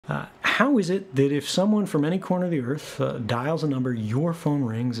How is it that if someone from any corner of the earth dials a number, your phone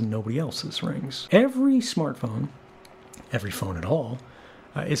rings and nobody else's rings? Every smartphone, every phone at all,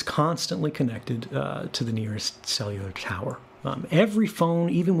 is constantly connected to the nearest cellular tower. Every phone,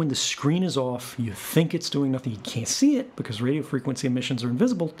 even when the screen is off, you think it's doing nothing, you can't see it because radio frequency emissions are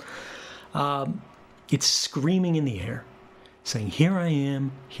invisible. It's screaming in the air, saying, here I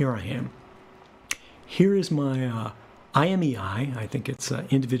am, here I am. Here is my IMEI, I think it's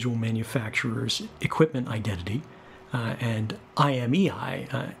individual manufacturer's equipment identity, and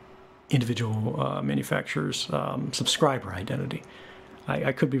IMEI, individual manufacturer's subscriber identity.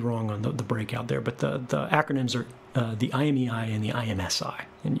 I could be wrong on the breakout there, but the acronyms are the IMEI and the IMSI,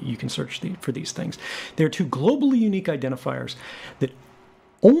 and you can search for these things. They're two globally unique identifiers that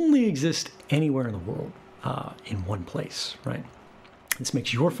only exist anywhere in the world in one place, right? This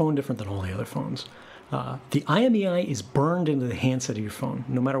makes your phone different than all the other phones. The IMEI is burned into the handset of your phone.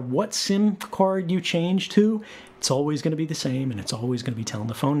 No matter what SIM card you change to, it's always going to be the same, and it's always going to be telling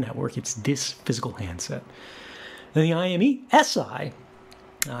the phone network it's this physical handset. Then the IMESI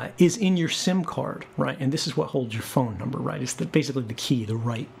is in your SIM card, right? And this is what holds your phone number, right? It's basically the key, the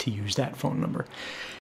right to use that phone number.